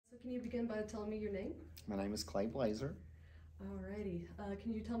can you begin by telling me your name? My name is Clay Blazer. Alrighty.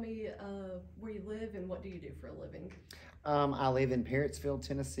 Can you tell me where you live and what do you do for a living? I live in Parrottsville,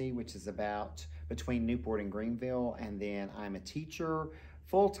 Tennessee, which is about between Newport and Greenville, and then I'm a teacher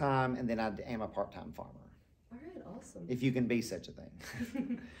full-time, and then I am a part-time farmer. All right, awesome. If you can be such a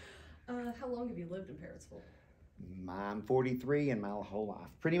thing. How long have you lived in Parrottsville? I'm 43 and my whole life.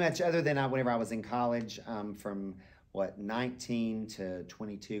 Pretty much other than whenever I was in college, from 19 to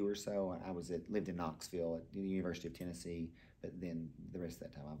 22 or so, lived in Knoxville at the University of Tennessee, but then the rest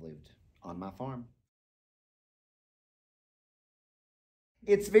of that time I've lived on my farm.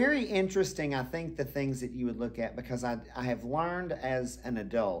 It's very interesting, I think, the things that you would look at, because I have learned as an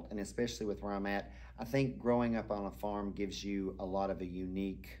adult, and especially with where I'm at, I think growing up on a farm gives you a lot of a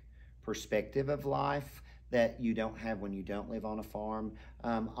unique perspective of life that you don't have when you don't live on a farm.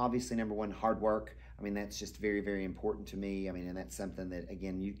 Obviously, number one, hard work. I mean, that's just very, very important to me. I mean, and that's something that,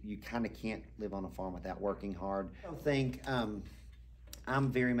 again, you kind of can't live on a farm without working hard. I think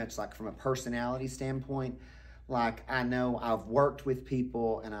I'm very much like, from a personality standpoint, like, I know I've worked with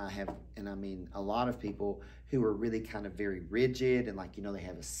people, and I mean a lot of people who are really kind of very rigid, and like, they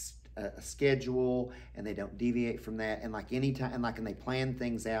have a schedule and they don't deviate from that, and like anytime, and they plan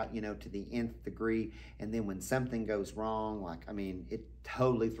things out, to the nth degree, and then when something goes wrong, like, I mean, it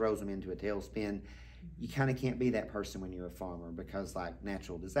totally throws them into a tailspin. You kind of can't be that person when you're a farmer, because like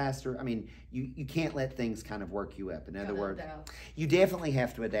natural disaster, I mean, you can't let things kind of work you up. In other words, you definitely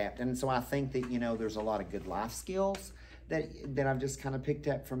have to adapt. And so I think that, there's a lot of good life skills that I've just kind of picked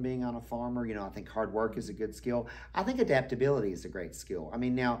up from being on a farmer. I think hard work is a good skill. I think adaptability is a great skill. I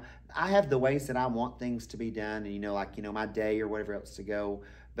mean, now I have the ways that I want things to be done, and my day or whatever else to go.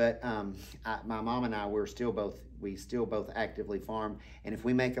 But my mom and I, we still both actively farm, and if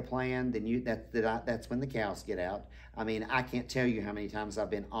we make a plan, then that's when the cows get out. I mean, I can't tell you how many times I've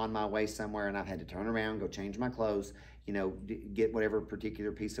been on my way somewhere and I've had to turn around, go change my clothes, get whatever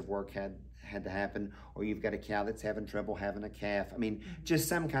particular piece of work had to happen, or you've got a cow that's having trouble having a calf. I mean, just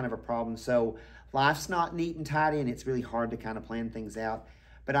some kind of a problem. So life's not neat and tidy, and it's really hard to kind of plan things out.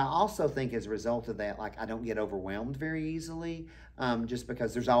 But I also think as a result of that, like, I don't get overwhelmed very easily, just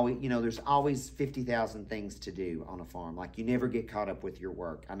because there's always 50,000 things to do on a farm. Like, you never get caught up with your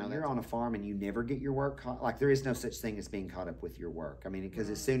work. I know you're on a farm and you never get your work caught. Like, there is no such thing as being caught up with your work. I mean, because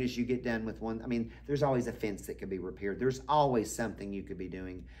as soon as you get done with one, I mean, there's always a fence that could be repaired. There's always something you could be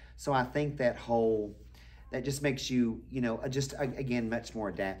doing. So I think that just makes you, just again, much more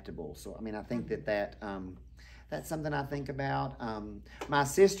adaptable. So, I mean, I think that's something I think about. My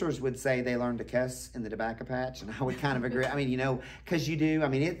sisters would say they learned to cuss in the tobacco patch, and I would kind of agree. I mean, because you do. I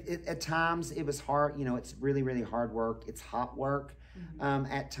mean, at times it was hard. It's really, really hard work. It's hot work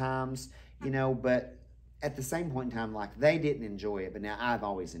at times, but at the same point in time, like, they didn't enjoy it, but now I've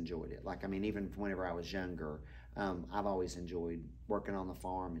always enjoyed it. Like, I mean, even whenever I was younger, I've always enjoyed working on the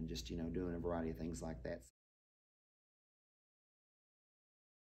farm and just, doing a variety of things like that.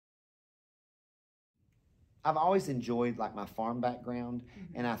 I've always enjoyed like my farm background,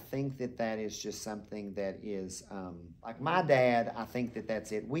 and I think that is just something that is like my dad. I think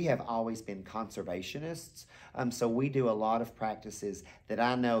that's it. We have always been conservationists, so we do a lot of practices that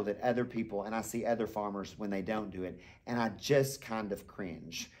I know that other people, and I see other farmers when they don't do it, and I just kind of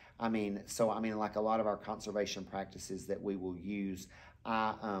cringe. I mean, like a lot of our conservation practices that we will use,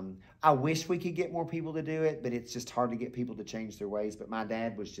 I wish we could get more people to do it, but it's just hard to get people to change their ways. But my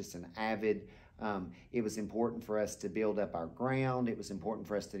dad was just an avid. It was important for us to build up our ground. It was important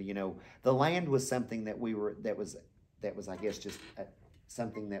for us to, the land was something that was I guess just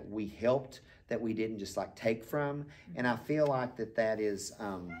something that we helped, that we didn't just like take from. And I feel like that is,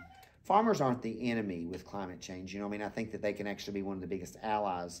 farmers aren't the enemy with climate change. I mean, I think that they can actually be one of the biggest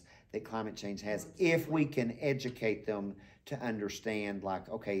allies that climate change has, if we can educate them to understand, like,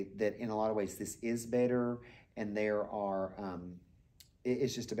 okay, that in a lot of ways this is better, and there are,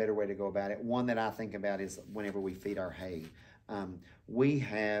 it's just a better way to go about it. One that I think about is whenever we feed our hay.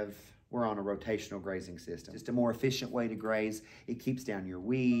 We're on a rotational grazing system. Just a more efficient way to graze. It keeps down your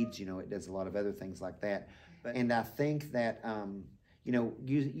weeds, it does a lot of other things like that. And I think that,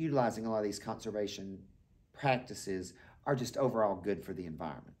 utilizing a lot of these conservation practices are just overall good for the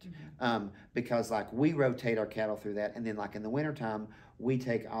environment. Because like we rotate our cattle through that, and then like in the wintertime, we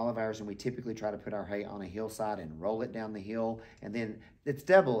take all of ours and we typically try to put our hay on a hillside and roll it down the hill. And then it's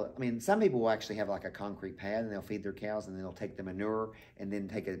double. I mean, some people will actually have like a concrete pad and they'll feed their cows and then they'll take the manure and then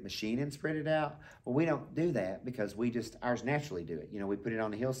take a machine and spread it out. Well, we don't do that because ours naturally do it. You know, we put it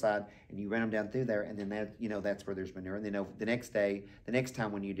on the hillside and you run them down through there, and then that, you know, that's where there's manure. And then the next day, the next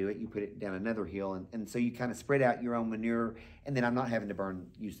time when you do it, you put it down another hill. And so you kind of spread out your own manure, and then I'm not having to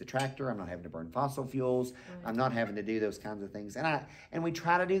use the tractor. I'm not having to burn fossil fuels. Right. I'm not having to do those kinds of things. And we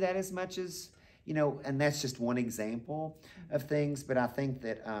try to do that as much as, you know, and that's just one example of things. But I think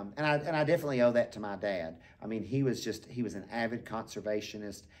that, and I definitely owe that to my dad. I mean, he was an avid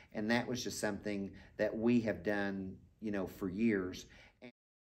conservationist, and that was just something that we have done, you know, for years.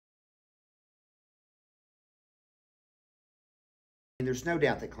 And there's no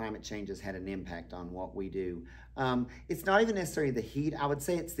doubt that climate change has had an impact on what we do. It's not even necessarily the heat. I would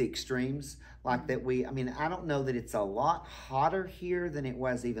say it's the extremes, like that I mean, I don't know that it's a lot hotter here than it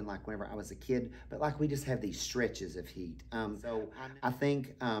was even like whenever I was a kid, but like we just have these stretches of heat. So I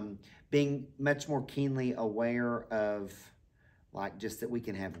think being much more keenly aware of like just that we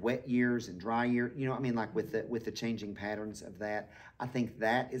can have wet years and dry years, you know, I mean, like with the changing patterns of that, I think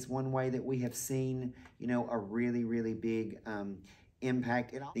that is one way that we have seen, you know, a really, really big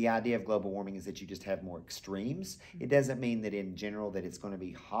impact. The idea of global warming is that you just have more extremes. It doesn't mean that in general that it's going to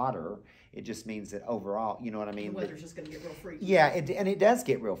be hotter. It just means that overall, you know what I mean? The weather's just going to get real freaky. Yeah, and it does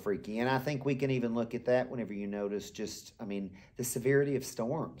get real freaky. And I think we can even look at that whenever you notice just, I mean, the severity of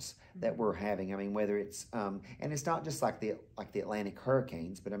storms that we're having. I mean, whether it's, and it's not just like the Atlantic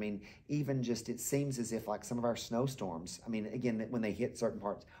hurricanes, but I mean, even just, it seems as if like some of our snowstorms, I mean, again, when they hit certain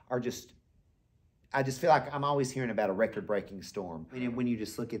parts are just, I just feel like I'm always hearing about a record-breaking storm. I mean, when you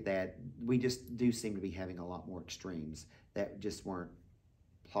just look at that, we just do seem to be having a lot more extremes that just weren't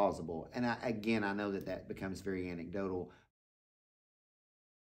plausible. And I know that becomes very anecdotal.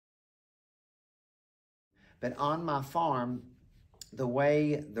 But on my farm, the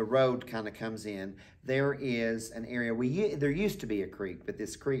way the road kind of comes in, there is an area, there used to be a creek, but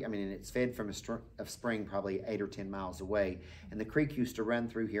this creek, I mean, it's fed from a spring probably 8 or 10 miles away, and the creek used to run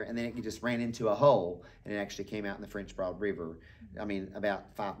through here, and then it just ran into a hole, and it actually came out in the French Broad River, I mean,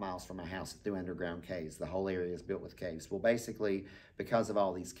 about 5 miles from my house through underground caves. The whole area is built with caves. Well, basically, because of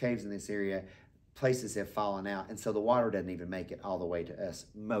all these caves in this area, places have fallen out, and so the water doesn't even make it all the way to us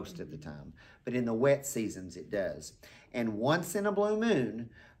most of the time. But in the wet seasons, it does. And once in a blue moon,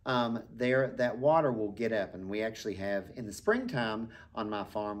 that water will get up, and we actually have, in the springtime on my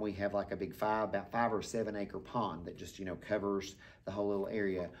farm, we have like a big about 5 or 7 acre pond that just, you know, covers the whole little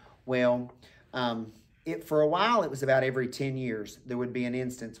area. Well, for a while, it was about every 10 years, there would be an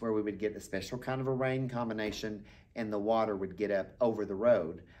instance where we would get a special kind of a rain combination, and the water would get up over the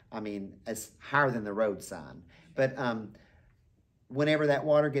road. I mean, it's higher than the road sign. But whenever that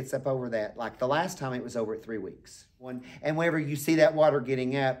water gets up over that, like the last time it was over at 3 weeks. And whenever you see that water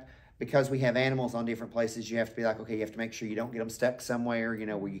getting up, because we have animals on different places, you have to be like, okay, you have to make sure you don't get them stuck somewhere, you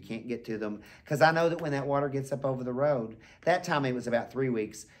know, where you can't get to them. Because I know that when that water gets up over the road, that time it was about 3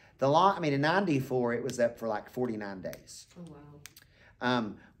 weeks. In 94, it was up for like 49 days. Oh,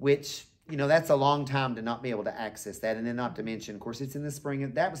 wow. Which, you know, that's a long time to not be able to access that. And then not to mention, of course, it's in the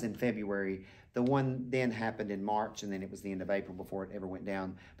spring. That was in February. The one then happened in March, and then it was the end of April before it ever went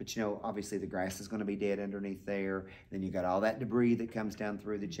down. But, you know, obviously the grass is going to be dead underneath there. Then you got all that debris that comes down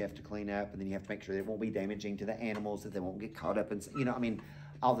through that you have to clean up. And then you have to make sure that it won't be damaging to the animals, that they won't get caught up in, you know, I mean,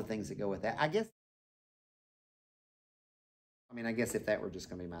 all the things that go with that. I guess if that were just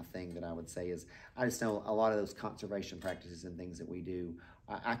going to be my thing, that I would say is, I just know a lot of those conservation practices and things that we do,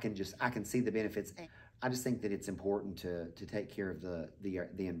 I can see the benefits. I just think that it's important to take care of the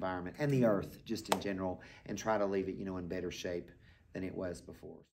environment and the earth just in general, and try to leave it, you know, in better shape than it was before.